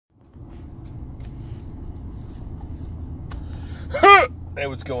Hey,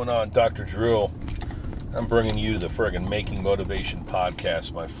 what's going on? Dr. Drill. I'm bringing you the friggin' Making Motivation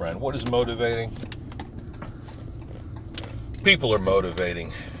podcast, my friend. What is motivating? People are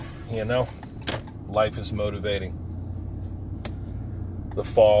motivating, you know? Life is motivating. The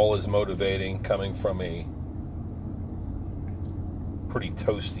fall is motivating, coming from a pretty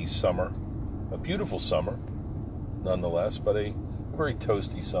toasty summer. A beautiful summer, nonetheless, but a very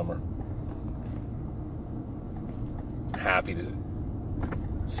toasty summer. Happy to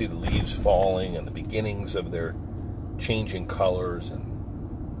see the leaves falling and the beginnings of their changing colors, and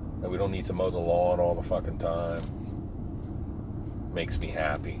we don't need to mow the lawn all the fucking time. Makes me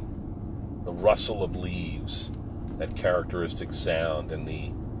happy. The rustle of leaves, that characteristic sound, and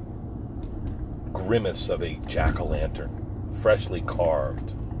the grimace of a jack-o'-lantern, freshly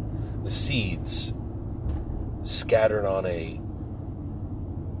carved. The seeds scattered on a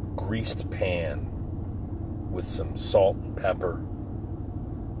greased pan with some salt and pepper,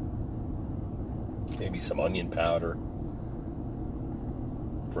 maybe some onion powder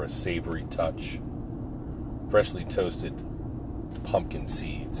for a savory touch, freshly toasted pumpkin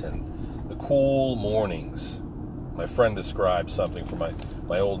seeds, and the cool mornings. My friend described something from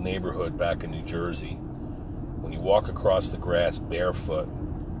my old neighborhood back in New Jersey. When you walk across the grass barefoot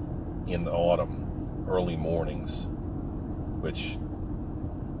in the autumn, early mornings, which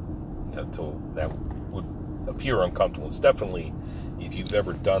that would appear uncomfortable. It's definitely, if you've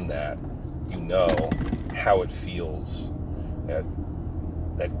ever done that, you know how it feels. That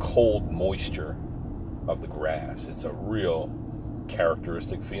cold moisture of the grass. It's a real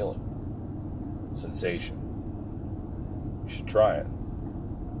characteristic feeling, sensation. You should try it.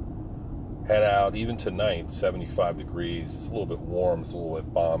 Head out, even tonight, 75 degrees. It's a little bit warm. It's a little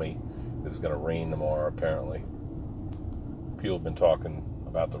bit balmy. It's going to rain tomorrow, apparently. People have been talking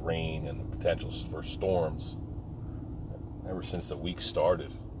about the rain and the potential for storms ever since the week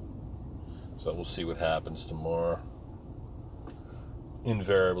started. So we'll see what happens tomorrow.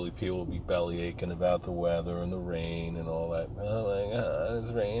 Invariably, people will be belly aching about the weather and the rain and all that. Oh my God,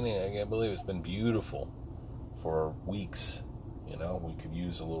 it's raining. I can't believe it's been beautiful for weeks. You know, we could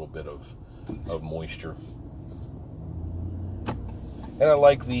use a little bit of moisture. And I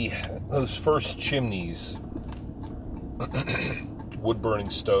like those first chimneys, wood-burning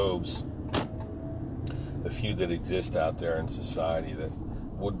stoves, the few that exist out there in society, that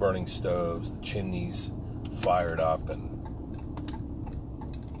wood-burning stoves, the chimneys fired up, and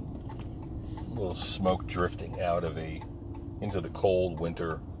a little smoke drifting out of into the cold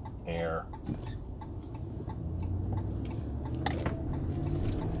winter air.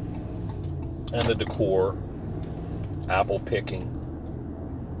 And the decor, apple picking.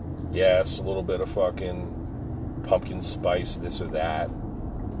 Yes, a little bit of fucking pumpkin spice, this or that.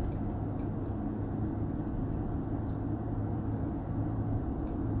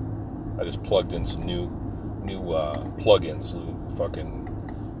 I just plugged in some new plugins, fucking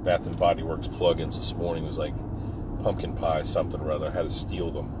Bath and Body Works plugins this morning. It was like pumpkin pie something or other. I had to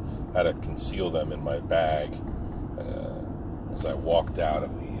steal them. I had to conceal them in my bag as I walked out of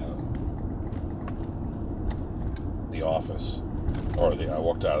the office, I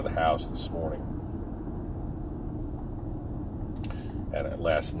walked out of the house this morning. And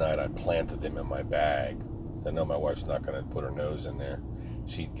last night I planted them in my bag. I know my wife's not going to put her nose in there.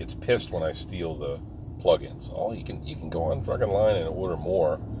 She gets pissed when I steal the plugins. Oh, you can go on fucking line and order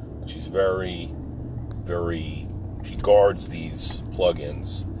more. She's very, very, she guards these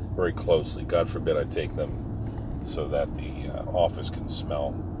plugins very closely. God forbid I take them so that the office can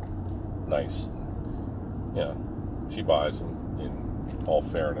smell nice. Yeah, she buys them in all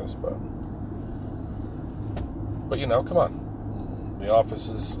fairness, but you know, come on. The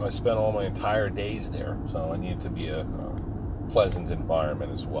office I spend all my entire days there, so I need it to be a pleasant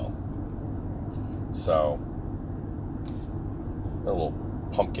environment as well. So, a little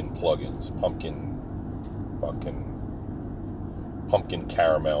pumpkin plugins, pumpkin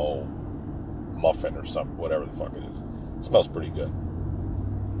caramel muffin or something, whatever the fuck it is. It smells pretty good.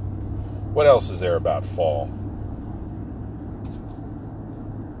 What else is there about fall?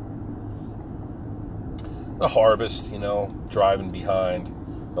 The harvest, you know, driving behind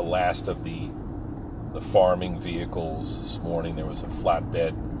the last of the farming vehicles. This morning there was a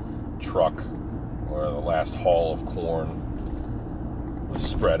flatbed truck where the last haul of corn was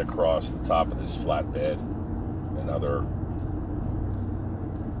spread across the top of this flatbed, and other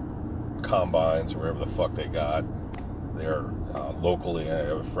combines, wherever the fuck they got. They're locally, I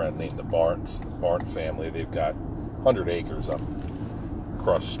have a friend named the Barnt family. They've got 100 acres up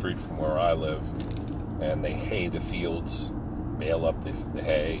across the street from where I live, and they hay the fields, bale up the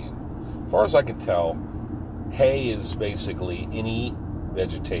hay. As far as I can tell, Hay is basically any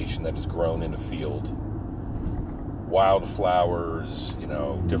vegetation that is grown in a field. Wildflowers,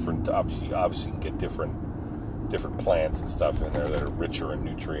 different. Obviously, you can get different plants and stuff in there that are richer in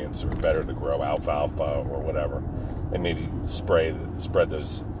nutrients or better to grow, alfalfa or whatever. And maybe spread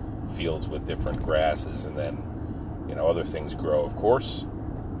those fields with different grasses, and then other things grow, of course.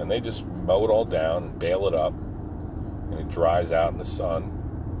 And they just mow it all down and bale it up, and it dries out in the sun.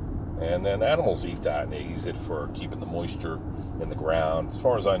 And then animals eat that, and they use it for keeping the moisture in the ground. As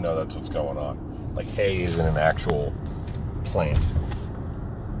far as I know, that's what's going on. Like, hay isn't an actual plant.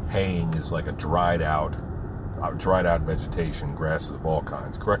 Haying is like a dried out vegetation, grasses of all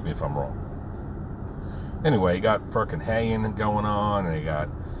kinds. Correct me if I'm wrong. Anyway, you got fucking haying going on, and you got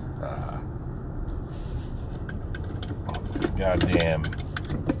goddamn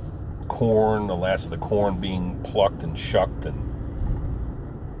corn, the last of the corn being plucked and shucked, and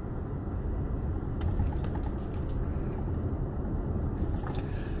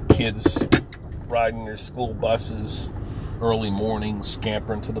kids riding their school buses early morning,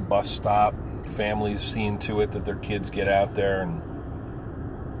 scampering to the bus stop, families seeing to it that their kids get out there and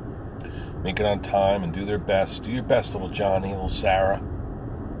make it on time and do their best. Do your best, little Johnny, little Sarah.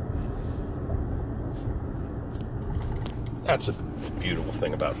 That's a beautiful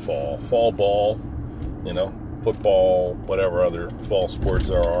thing about fall. Fall ball, football, whatever other fall sports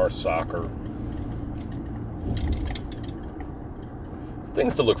there are, soccer.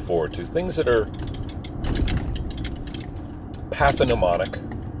 Things to look forward to. Things that are pathognomonic.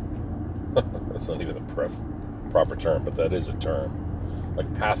 That's not even the proper term, but that is a term.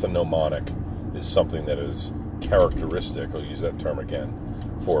 Like, pathognomonic is something that is characteristic, I'll use that term again,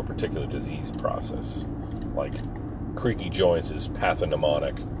 for a particular disease process. Like, creaky joints is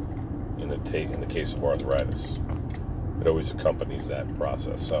pathognomonic in the case of arthritis. It always accompanies that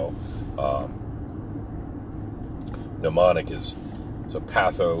process. So, mnemonic is, so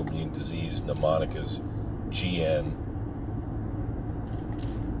patho being disease, mnemonic is GNOMONIC,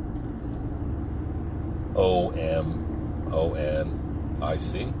 I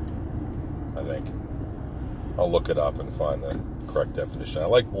think. I'll look it up and find the correct definition. I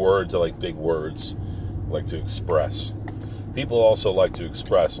like words. I like big words. I like to express. People also like to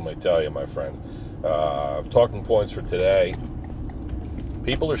express, let me tell you, my friends. Talking points for today.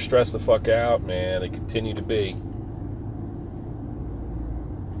 People are stressed the fuck out, man. They continue to be.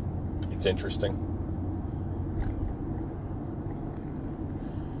 It's interesting.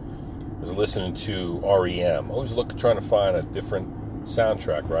 I was listening to REM. Always trying to find a different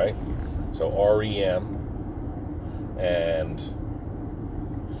soundtrack, right? So REM, and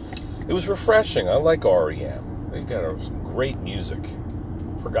it was refreshing. I like REM. They got some great music.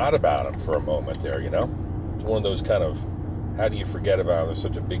 Forgot about them for a moment there, It's one of those kind of, how do you forget about them? They're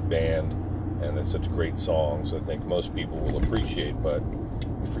such a big band, and they're such great songs. I think most people will appreciate, but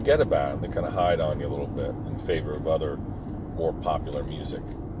you forget about them. They kind of hide on you a little bit in favor of other more popular music.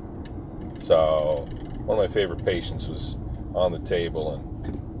 So one of my favorite patients was on the table, and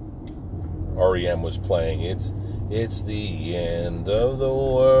REM was playing. It's the end of the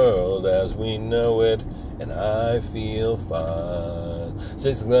world as we know it, and I feel fine.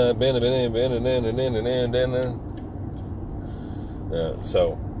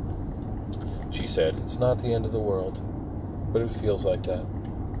 So she said, it's not the end of the world, but it feels like that.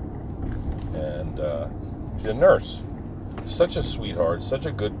 And she's a nurse. Such a sweetheart, such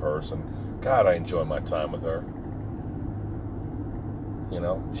a good person. God, I enjoy my time with her.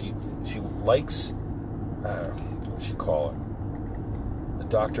 She likes, what does she call it? The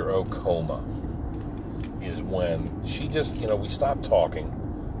Dr. O coma is when she just, we stop talking.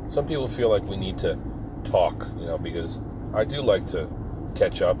 Some people feel like we need to talk, because I do like to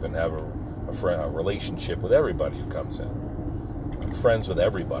catch up and have a relationship with everybody who comes in. I'm friends with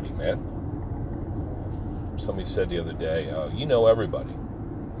everybody, man. Somebody said the other day, you know everybody.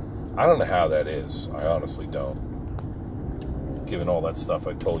 I don't know how that is. I honestly don't. Given all that stuff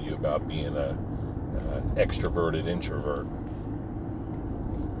I told you about being an extroverted introvert.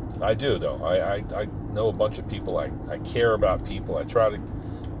 I do, though. I know a bunch of people. I care about people. I try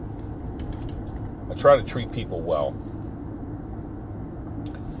to treat people well.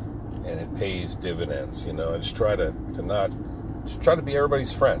 And it pays dividends, I just try to be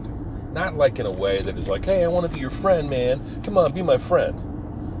everybody's friend. Not like in a way that is like, hey, I want to be your friend, man. Come on, be my friend.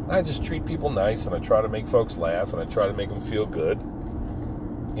 I just treat people nice, and I try to make folks laugh, and I try to make them feel good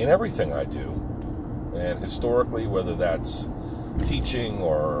in everything I do. And historically, whether that's teaching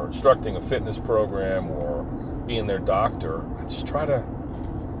or instructing a fitness program or being their doctor, I just try to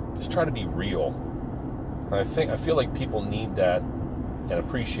be real. And I feel like people need that and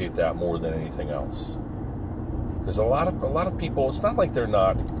appreciate that more than anything else. Because a lot of people, it's not like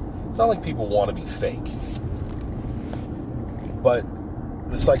people want to be fake. But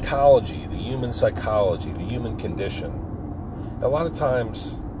the psychology, the human psychology, the human condition, a lot of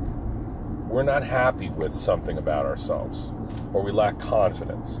times we're not happy with something about ourselves, or we lack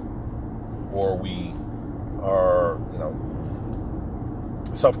confidence, or we are,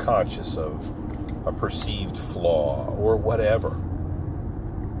 self-conscious of a perceived flaw or whatever.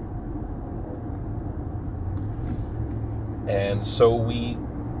 And so we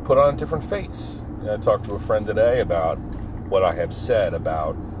put on a different face. I talked to a friend today about what I have said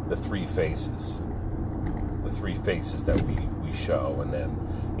about the three faces that we show, and then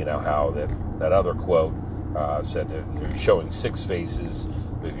how that other quote said that you're showing six faces.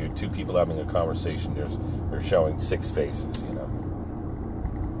 If you're two people having a conversation, they're showing six faces.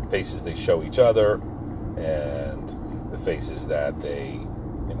 Faces they show each other, and the faces that they,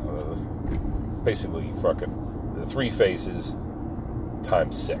 basically the three faces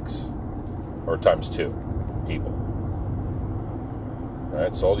times six, or times two people.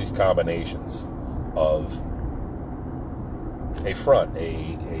 Right? So all these combinations of a front,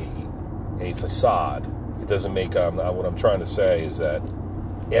 a facade. It doesn't make, what I'm trying to say is that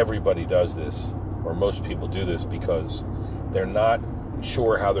everybody does this, or most people do this, because they're not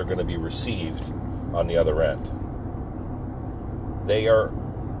sure how they're going to be received on the other end. They are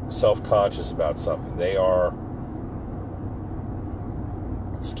self-conscious about something. They are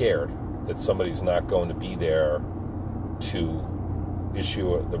scared that somebody's not going to be there to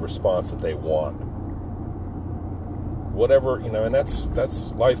issue the response that they want. Whatever, and that's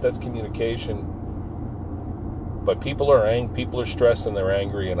life, that's communication. But people are stressed and they're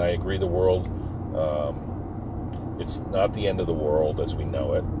angry, and I agree the world, it's not the end of the world as we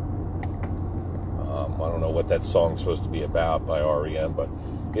know it. I don't know what that song's supposed to be about by R.E.M., but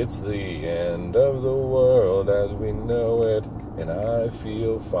it's the end of the world as we know it, and I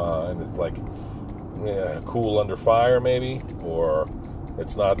feel fine. It's like cool under fire, maybe, or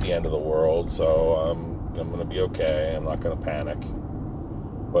it's not the end of the world, so I'm going to be okay. I'm not going to panic.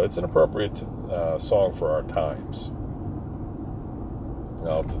 But it's an appropriate song for our times. And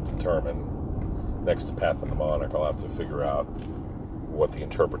I'll have to determine, next to Path of the Monarch, I'll have to figure out what the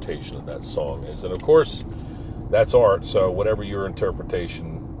interpretation of that song is. And of course, that's art, so whatever your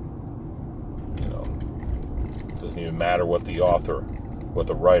interpretation, doesn't even matter what the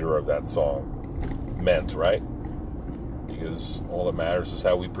writer of that song meant, right? Because all that matters is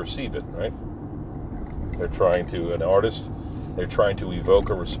how we perceive it, right? They're trying to evoke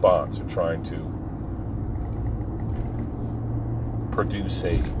a response. They're trying to produce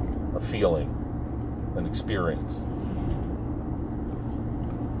a feeling, an experience.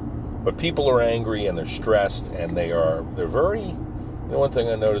 But people are angry and they're stressed, and they're very, one thing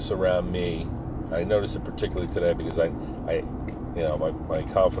I notice around me, I noticed it particularly today because my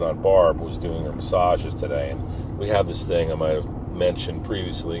confidant Barb was doing her massages today, and we have this thing I might have mentioned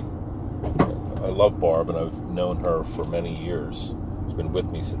previously. I love Barb, and I've known her for many years. She's been with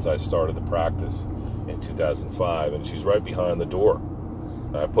me since I started the practice in 2005, and she's right behind the door.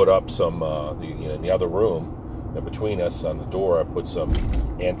 And I put up some, in the other room, and between us on the door, I put some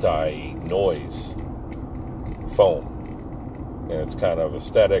anti-noise foam. And it's kind of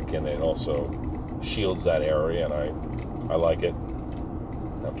aesthetic, and it also shields that area, and I like it.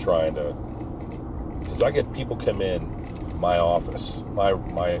 I'm trying to, because I get people come in my office, my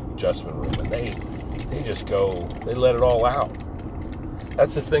adjustment room, and they just go, they let it all out.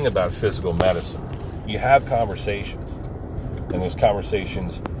 That's the thing about physical medicine. You have conversations, and those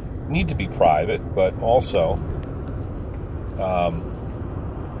conversations need to be private, but also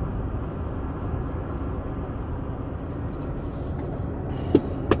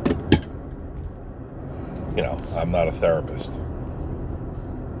I'm not a therapist,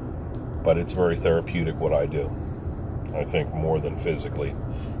 but it's very therapeutic what I do. I think more than physically,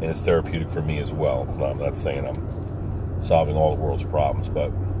 and it's therapeutic for me as well. I'm not saying I'm solving all the world's problems,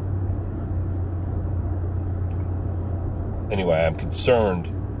 but anyway, I'm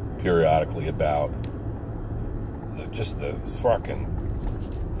concerned periodically about the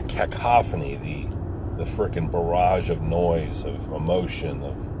fucking cacophony, the frickin' barrage of noise, of emotion,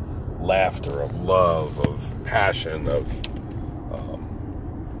 of laughter, of love, of passion,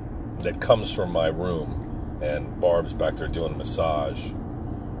 that comes from my room. And Barb's back there doing a massage,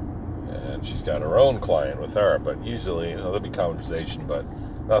 and she's got her own client with her, but usually, there'll be conversation, but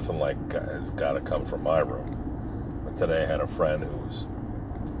nothing like has got to come from my room. But today I had a friend who was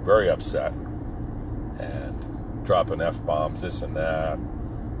very upset and dropping F-bombs, this and that.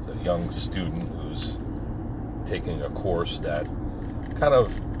 It's a young student who's taking a course that kind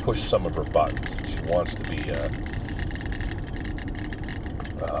of push some of her buttons. She wants to be a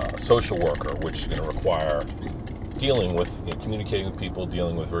social worker, which is going to require dealing with, communicating with people,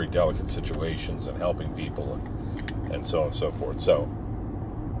 dealing with very delicate situations, and helping people, and so on and so forth. So,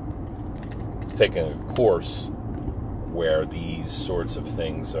 taking a course where these sorts of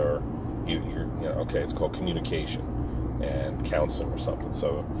things are, it's called communication and counseling or something.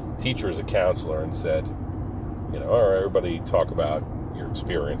 So, teacher is a counselor and said, all right, everybody talk about your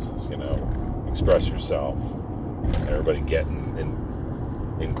experiences, express yourself, and everybody get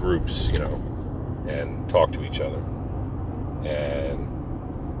in groups, and talk to each other. And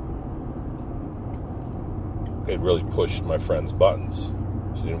it really pushed my friend's buttons.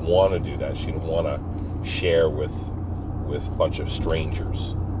 She didn't want to do that. She didn't want to share with a bunch of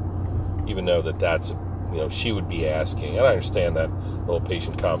strangers, even though that's, she would be asking, and I understand that little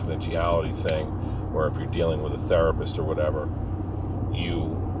patient confidentiality thing, where if you're dealing with a therapist or whatever,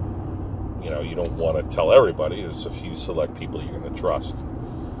 you don't want to tell everybody. There's a few select people you're going to trust.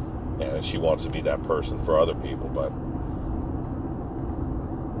 And she wants to be that person for other people. But,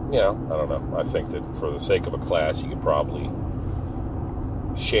 I don't know. I think that for the sake of a class, you could probably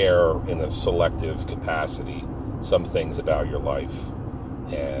share in a selective capacity some things about your life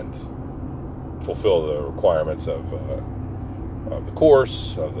and fulfill the requirements of the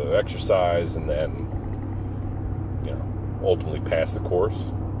course, of the exercise, and then, ultimately pass the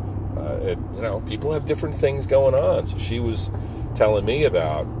course. People have different things going on. So she was telling me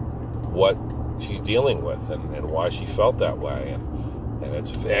about what she's dealing with and why she felt that way. And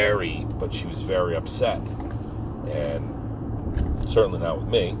but she was very upset. And certainly not with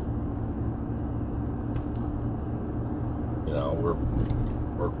me.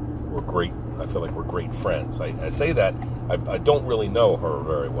 We're great. I feel like we're great friends. I say that I don't really know her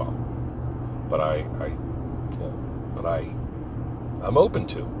very well, but I'm open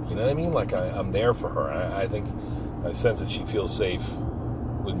to. You know what I mean? Like I'm there for her. I think I sense that she feels safe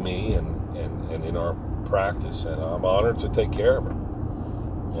with me and in our practice, and I'm honored to take care of her.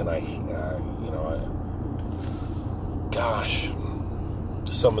 And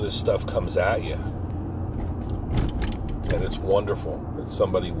some of this stuff comes at you, and it's wonderful that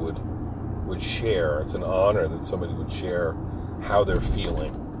somebody would share. It's an honor that somebody would share how they're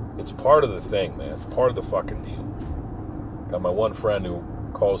feeling. It's part of the thing, man. It's part of the fucking deal. Got my one friend who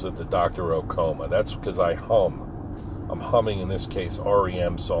calls it the Dr. O coma. That's because I hum. I'm humming, in this case,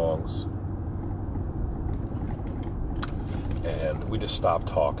 REM songs. And we just stopped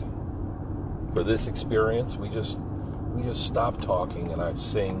talking. For this experience, we just stopped talking, and I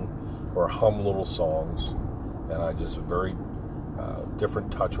sing or hum little songs, and I just very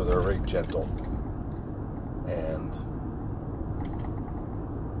different touch with her, very gentle. And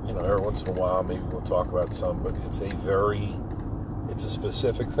every once in a while, maybe we'll talk about some, but it's a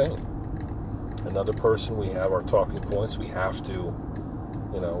specific thing. Another person, we have our talking points. We have to,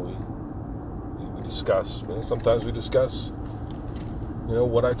 we discuss. Sometimes we discuss,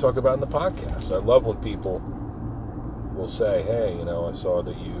 what I talk about in the podcast. I love when people will say, hey, I saw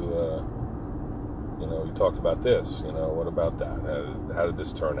that you talked about this. What about that? How did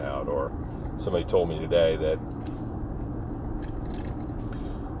this turn out? Or somebody told me today that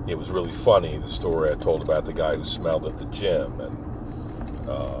it was really funny, the story I told about the guy who smelled at the gym, and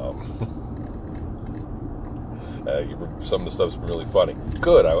some of the stuff's really funny.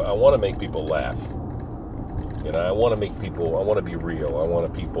 Good. I want to make people laugh. I want to be real. I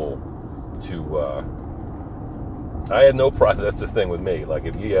want people to, I have no problem. That's the thing with me. Like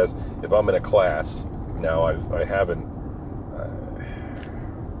if I'm in a class, now I haven't,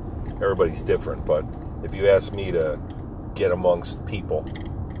 everybody's different, but if you ask me to get amongst people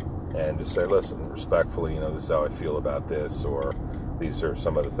and just say, listen, respectfully, this is how I feel about this, or these are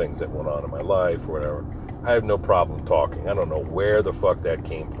some of the things that went on in my life, or whatever, I have no problem talking. I don't know where the fuck that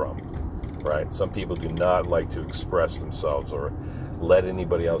came from, right? Some people do not like to express themselves or let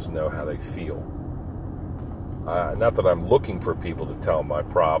anybody else know how they feel. Not that I'm looking for people to tell my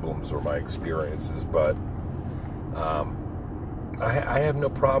problems or my experiences, but I have no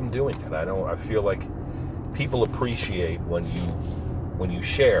problem doing it. I feel like people appreciate when you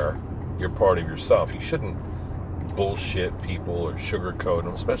share your part of yourself. You shouldn't bullshit people or sugarcoat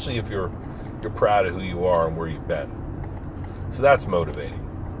them, especially if you're proud of who you are and where you've been. So that's motivating.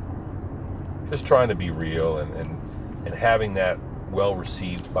 Just trying to be real and having that well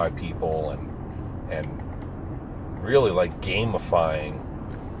received by people and really like gamifying,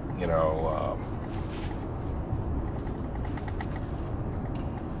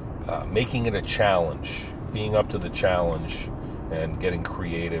 making it a challenge, being up to the challenge, and getting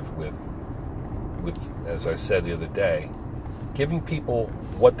creative with, as I said the other day, giving people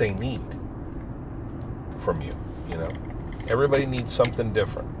what they need from you, you know. Everybody needs something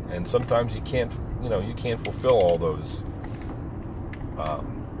different, and sometimes you can't fulfill all those,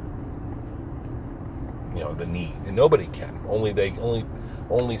 the need. And nobody can.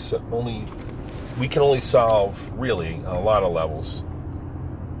 We can only solve, really, on a lot of levels,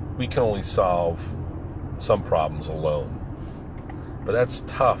 we can only solve some problems alone. But that's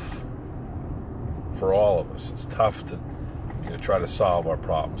tough for all of us. It's tough to try to solve our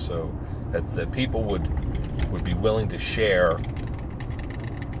problems. So that people would be willing to share a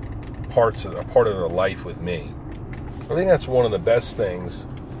part of their life with me. I think that's one of the best things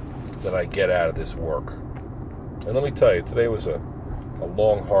that I get out of this work. And let me tell you, today was a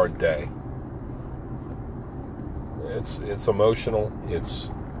long, hard day. It's emotional, it's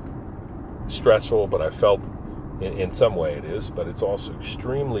stressful, but I felt in some way it is, but it's also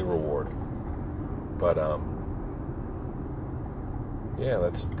extremely rewarding. But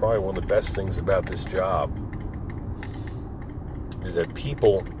that's probably one of the best things about this job, is that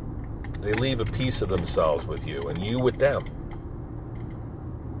people, they leave a piece of themselves with you, and you with them.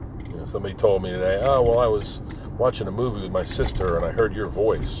 Somebody told me today, I was watching a movie with my sister, and I heard your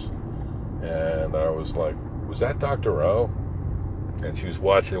voice, and I was like, was that Dr. O? And she was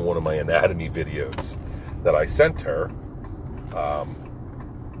watching one of my anatomy videos that I sent her,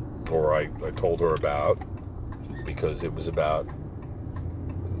 or I told her about, because it was about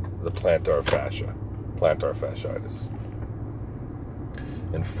the plantar fasciitis,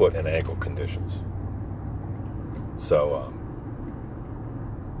 and foot and ankle conditions. So,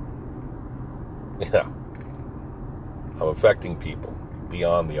 I'm affecting people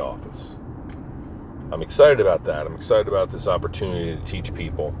beyond the office. I'm excited about that. I'm excited about this opportunity to teach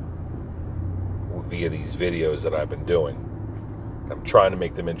people via these videos that I've been doing. I'm trying to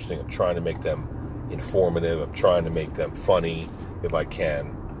make them interesting. I'm trying to make them informative. I'm trying to make them funny if I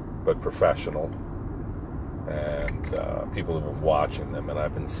can, but professional. And people have been watching them, and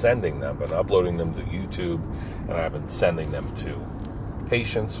I've been sending them, and uploading them to YouTube, and I've been sending them to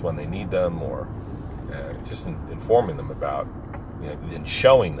patients when they need them, or just informing them about, and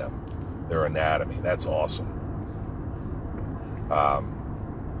showing them their anatomy. That's awesome.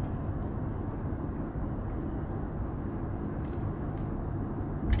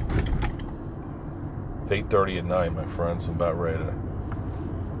 It's 8:30 at night, my friends. I'm about ready to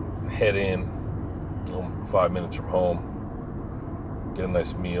head in. 5 minutes from home. Get a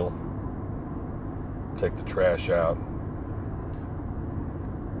nice meal. Take the trash out.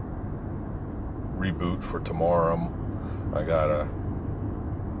 Reboot for tomorrow. I got a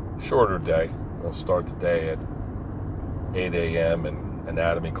shorter day. I'll start the day at 8 a.m. in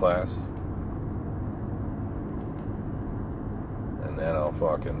anatomy class. And then I'll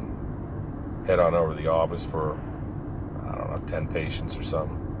fucking head on over to the office for, 10 patients or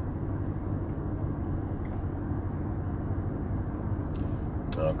something.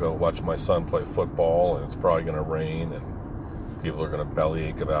 I'll go watch my son play football, and it's probably going to rain, and people are going to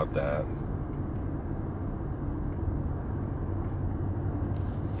bellyache about that.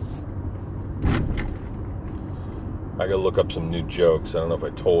 I got to look up some new jokes. I don't know if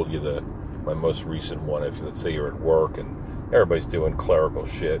I told you my most recent one. If let's say you're at work and everybody's doing clerical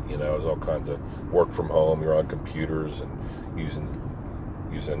shit, there's all kinds of work from home. You're on computers and using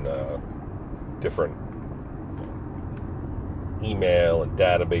different email and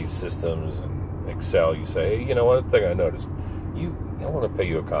database systems and Excel. You say, hey, one thing I noticed, I want to pay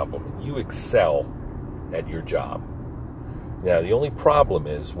you a compliment. You excel at your job. Now, the only problem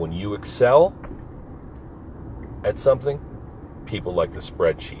is when you excel at something, people like the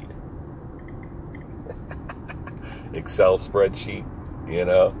spreadsheet. Excel spreadsheet,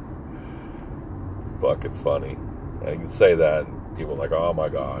 It's fucking funny. I can say that, and people are like, oh my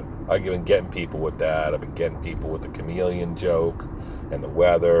God. I've been getting people with that. I've been getting people with the chameleon joke, and the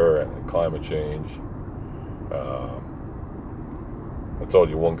weather, and the climate change. I told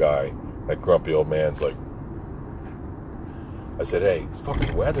you one guy, that grumpy old man's like, I said, hey, it's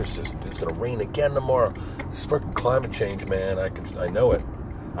fucking weather system. It's going to rain again tomorrow. This is fucking climate change, man. I know it.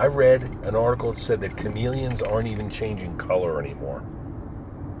 I read an article that said that chameleons aren't even changing color anymore.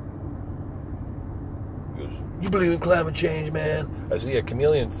 He goes, you believe in climate change, man? I said, yeah,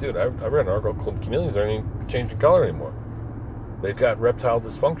 chameleons, dude. I read an article, chameleons aren't even changing color anymore. They've got reptile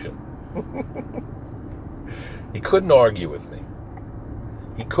dysfunction. He couldn't argue with me.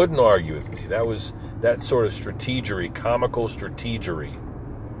 That sort of strategery, comical strategery,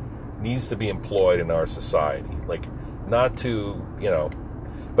 needs to be employed in our society. Like, not to,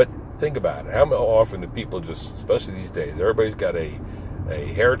 but think about it. How often do people just, especially these days, everybody's got a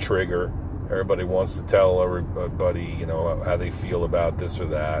hair trigger, Everybody wants to tell everybody, you know, how they feel about this or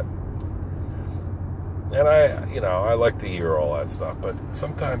that. And I like to hear all that stuff, but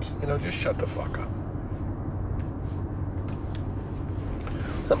sometimes, you know, just shut the fuck up.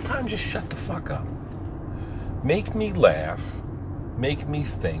 Sometimes just shut the fuck up. Make me laugh, make me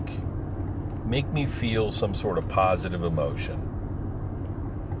think, make me feel some sort of positive emotion.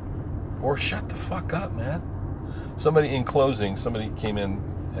 Or shut the fuck up, man. In closing, somebody came in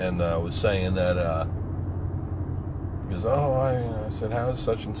and was saying that, he goes, I said, how's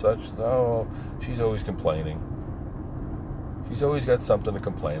such and such? Said, oh, she's always complaining. She's always got something to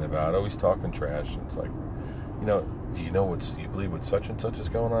complain about, always talking trash. And it's like, you know, do you believe what such and such is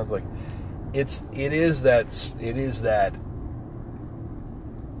going on? It's like, it is that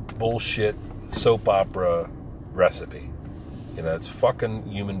bullshit soap opera recipe. You know, it's fucking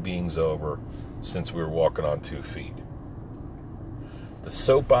human beings over since we were walking on 2 feet. The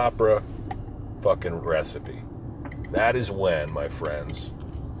soap opera fucking recipe. That is when, my friends,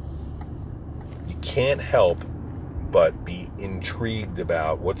 you can't help but be intrigued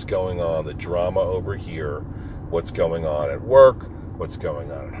about what's going on, the drama over here, what's going on at work, what's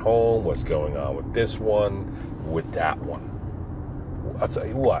going on at home, what's going on with this one, with that one. I'll tell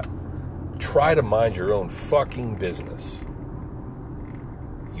you what, try to mind your own fucking business.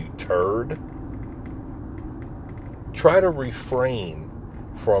 You turd. Try to refrain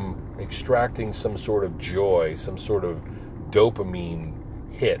from extracting some sort of joy, some sort of dopamine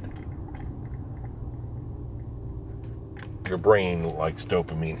hit. Your brain likes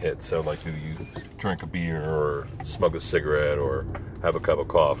dopamine hits, so like you drink a beer or smoke a cigarette or have a cup of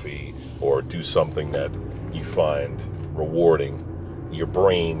coffee or do something that you find rewarding, your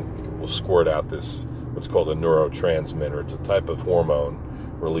brain will squirt out this, what's called a neurotransmitter. It's a type of hormone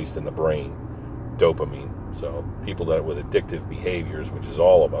released in the brain, dopamine. So people that with addictive behaviors, which is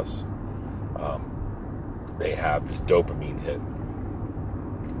all of us, they have this dopamine hit.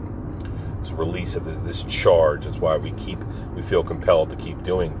 This release of this charge. That's why we feel compelled to keep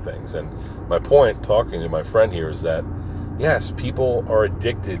doing things. And my point, talking to my friend here, is that yes, people are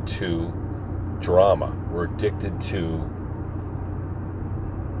addicted to drama. We're addicted to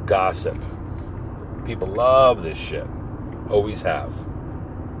gossip. People love this shit. Always have.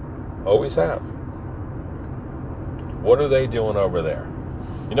 Always have. What are they doing over there?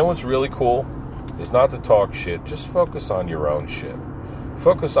 You know what's really cool? Is not to talk shit. Just focus on your own shit.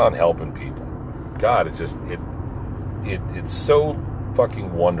 Focus on helping people. God, it's so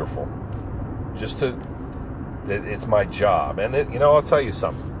fucking wonderful. It's my job. And I'll tell you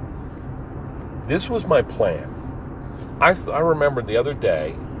something. This was my plan. I remember the other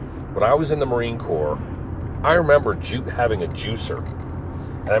day, when I was in the Marine Corps, I remember having a juicer.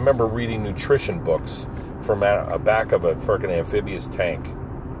 And I remember reading nutrition books from a back of a freaking amphibious tank,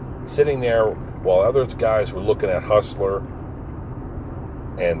 sitting there while other guys were looking at Hustler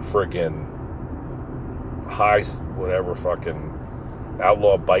and friggin' whatever fucking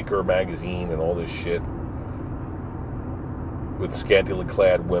Outlaw Biker magazine and all this shit with scantily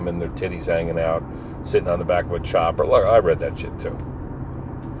clad women, their titties hanging out, sitting on the back of a chopper. Look, I read that shit too.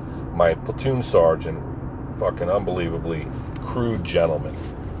 My platoon sergeant, fucking unbelievably crude gentleman,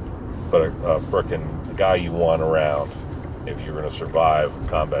 but a frickin' guy you want around if you're going to survive a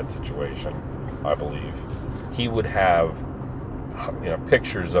combat situation, I believe. He would have,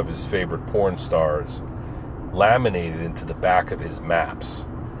 pictures of his favorite porn stars laminated into the back of his maps.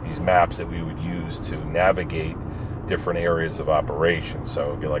 These maps that we would use to navigate different areas of operation. So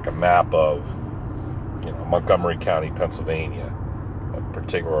it'd be like a map of, Montgomery County, Pennsylvania,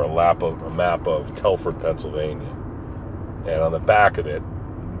 a map of Telford, Pennsylvania, and on the back of it,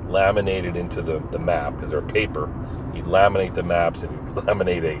 laminated into the map, because they're paper, he'd laminate the maps and he'd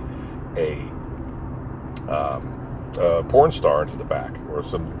laminate a porn star into the back, or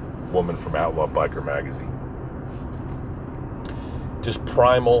some woman from Outlaw Biker magazine. Just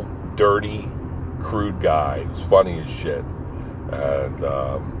primal, dirty, crude guy. He was funny as shit. And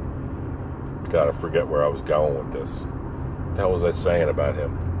gotta forget where I was going with this. What the hell was I saying about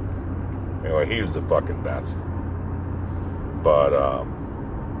him? Anyway, he was the fucking best. But I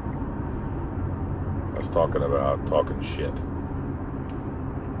was talking shit.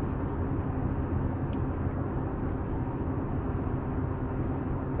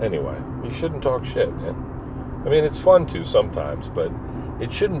 Anyway, you shouldn't talk shit, man. I mean, it's fun to sometimes, but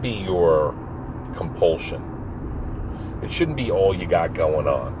it shouldn't be your compulsion. It shouldn't be all you got going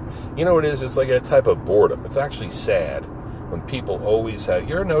on. You know what it is? It's like a type of boredom. It's actually sad when people always have...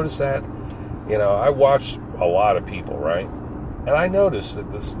 You ever notice that? I watch a lot of people, right? And I notice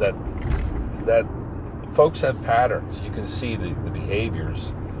that folks have patterns. You can see the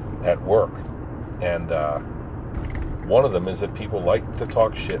behaviors at work. And one of them is that people like to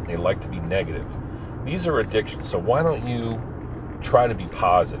talk shit and they like to be negative. These are addictions. So why don't you try to be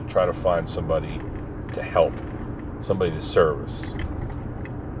positive? Try to find somebody to help, somebody to service.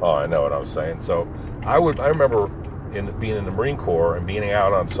 Oh, I know what I was saying. So I remember being in the Marine Corps and being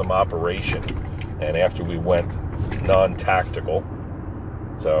out on some operation, and after we went non-tactical,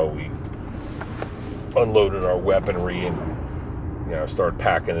 so we unloaded our weaponry and started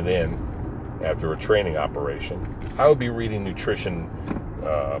packing it in after a training operation. I would be reading nutrition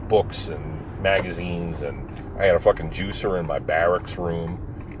books and magazines, and I had a fucking juicer in my barracks room.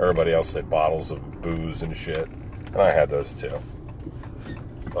 Everybody else had bottles of booze and shit, and I had those too.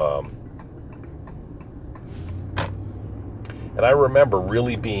 And I remember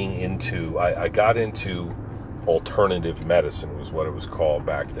really being into, I got into alternative medicine, was what it was called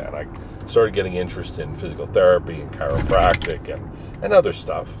back then. I started getting interest in physical therapy and chiropractic and other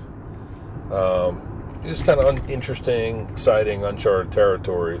stuff. It was kind of interesting, exciting, uncharted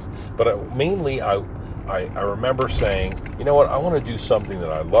territories. But mainly, I remember saying, you know what, I want to do something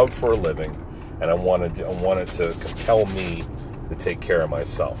that I love for a living, and I want it to compel me to take care of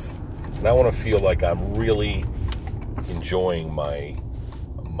myself. And I want to feel like I'm really enjoying my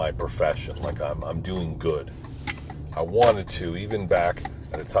profession, like I'm doing good. I wanted to, even back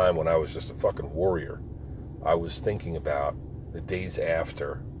at a time when I was just a fucking warrior, I was thinking about the days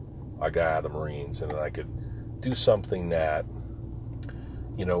after I got out of the Marines, and I could do something that,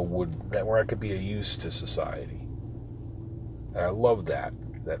 where I could be of use to society. And I love that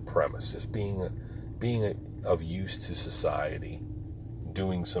premise, just being of use to society,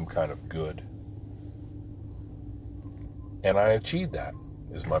 doing some kind of good. And I achieved that,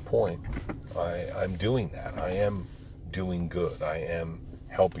 is my point. I'm doing that. I am doing good. I am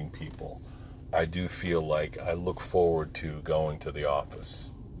helping people. I do feel like I look forward to going to the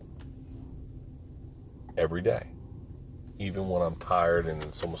office every day. Even when I'm tired and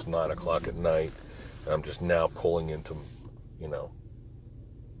it's almost 9 o'clock at night, and I'm just now pulling into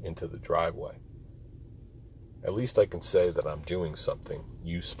the driveway. At least I can say that I'm doing something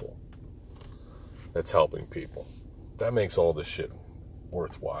useful that's helping people. That makes all this shit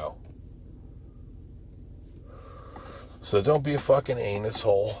worthwhile. So don't be a fucking anus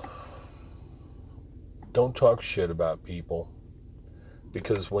hole. Don't talk shit about people.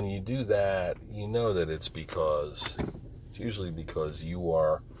 Because when you do that, you know that it's usually because you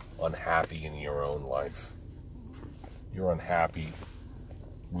are unhappy in your own life. You're unhappy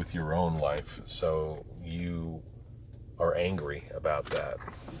with your own life, so you are angry about that.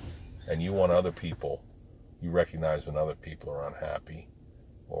 And you want other people, you recognize when other people are unhappy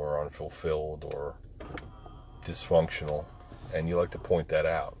or unfulfilled or dysfunctional, and you like to point that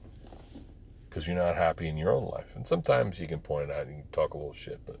out because you're not happy in your own life. And sometimes you can point it out and you can talk a little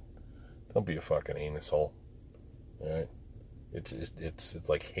shit, but don't be a fucking anus hole. All right? It's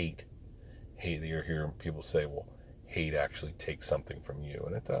like hate. Hate, you're hearing people say, well, hate actually takes something from you,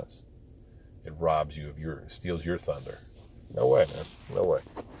 and it does. It robs you of steals your thunder. No way, man. No way.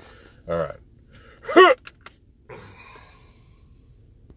 All right.